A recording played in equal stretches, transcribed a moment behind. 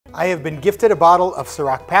I have been gifted a bottle of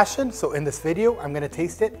Ciroc Passion, so in this video I'm going to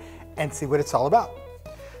taste it and see what it's all about.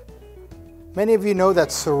 Many of you know that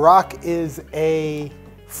Ciroc is a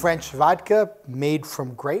French vodka made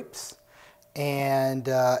from grapes, and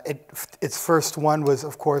its first one was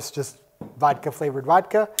of course just vodka flavored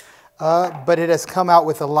vodka, but it has come out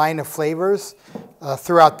with a line of flavors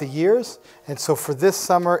throughout the years, and so for this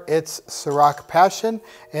summer it's Ciroc Passion,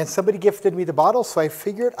 and somebody gifted me the bottle, so I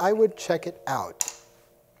figured I would check it out.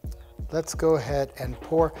 Let's go ahead and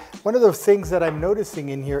pour. One of the things that I'm noticing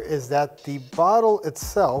in here is that the bottle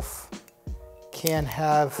itself can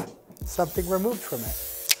have something removed from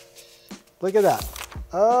it. Look at that.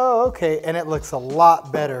 Oh, okay, and it looks a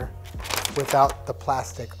lot better without the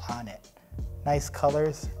plastic on it. Nice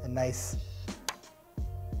colors, a nice,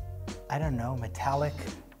 I don't know, metallic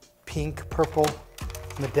pink, purple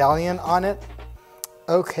medallion on it.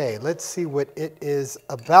 Okay, let's see what it is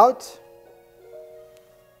about.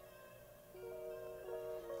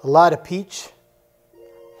 A lot of peach.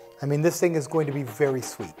 I mean, this thing is going to be very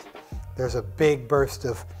sweet. There's a big burst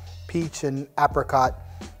of peach and apricot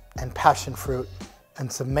and passion fruit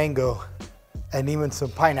and some mango and even some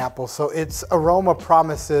pineapple. So its aroma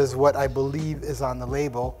promises what I believe is on the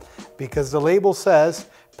label, because the label says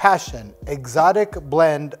passion, exotic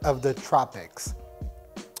blend of the tropics.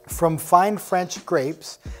 From fine French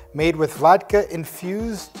grapes made with vodka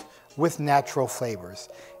infused with natural flavors.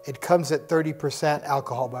 It comes at 30%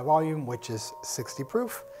 alcohol by volume, which is 60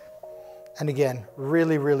 proof. And again,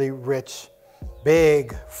 really, really rich,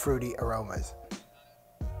 big fruity aromas.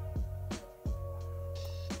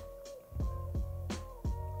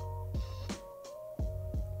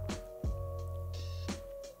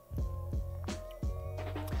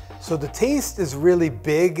 So the taste is really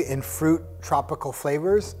big in fruit tropical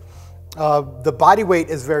flavors. The body weight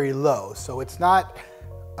is very low, so it's not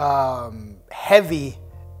heavy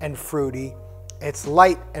and fruity. It's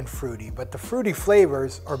light and fruity, but the fruity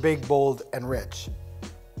flavors are big, bold, and rich.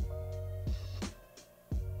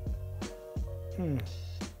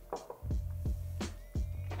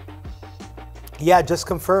 Yeah, just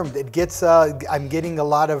confirmed. It gets. I'm getting a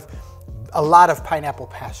lot of pineapple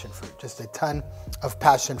passion fruit. Just a ton of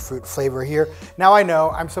passion fruit flavor here. Now I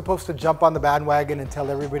know I'm supposed to jump on the bandwagon and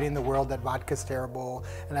tell everybody in the world that vodka's terrible,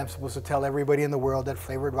 and I'm supposed to tell everybody in the world that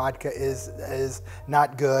flavored vodka is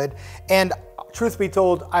not good. And truth be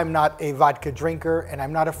told, I'm not a vodka drinker and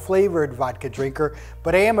I'm not a flavored vodka drinker,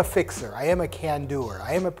 but I am a fixer. I am a can-doer.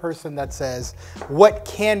 I am a person that says, what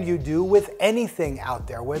can you do with anything out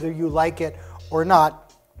there, whether you like it or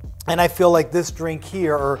not? And I feel like this drink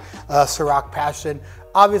here, or Ciroc Passion,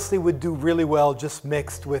 obviously would do really well just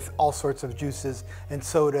mixed with all sorts of juices and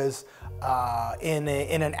sodas in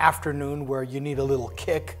an afternoon where you need a little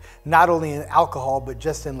kick, not only in alcohol, but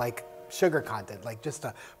just in like sugar content, like just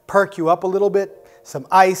to perk you up a little bit. Some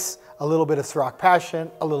ice, a little bit of Ciroc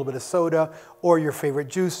Passion, a little bit of soda, or your favorite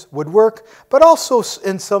juice would work, but also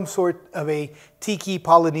in some sort of a tiki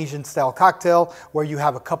Polynesian style cocktail where you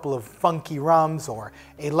have a couple of funky rums or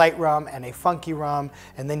a light rum and a funky rum,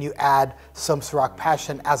 and then you add some Ciroc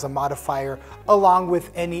Passion as a modifier along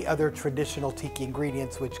with any other traditional tiki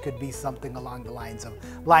ingredients, which could be something along the lines of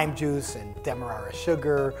lime juice and demerara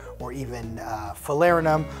sugar or even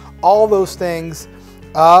falernum. All those things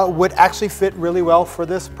would actually fit really well for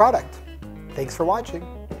this product. Thanks for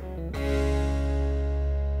watching.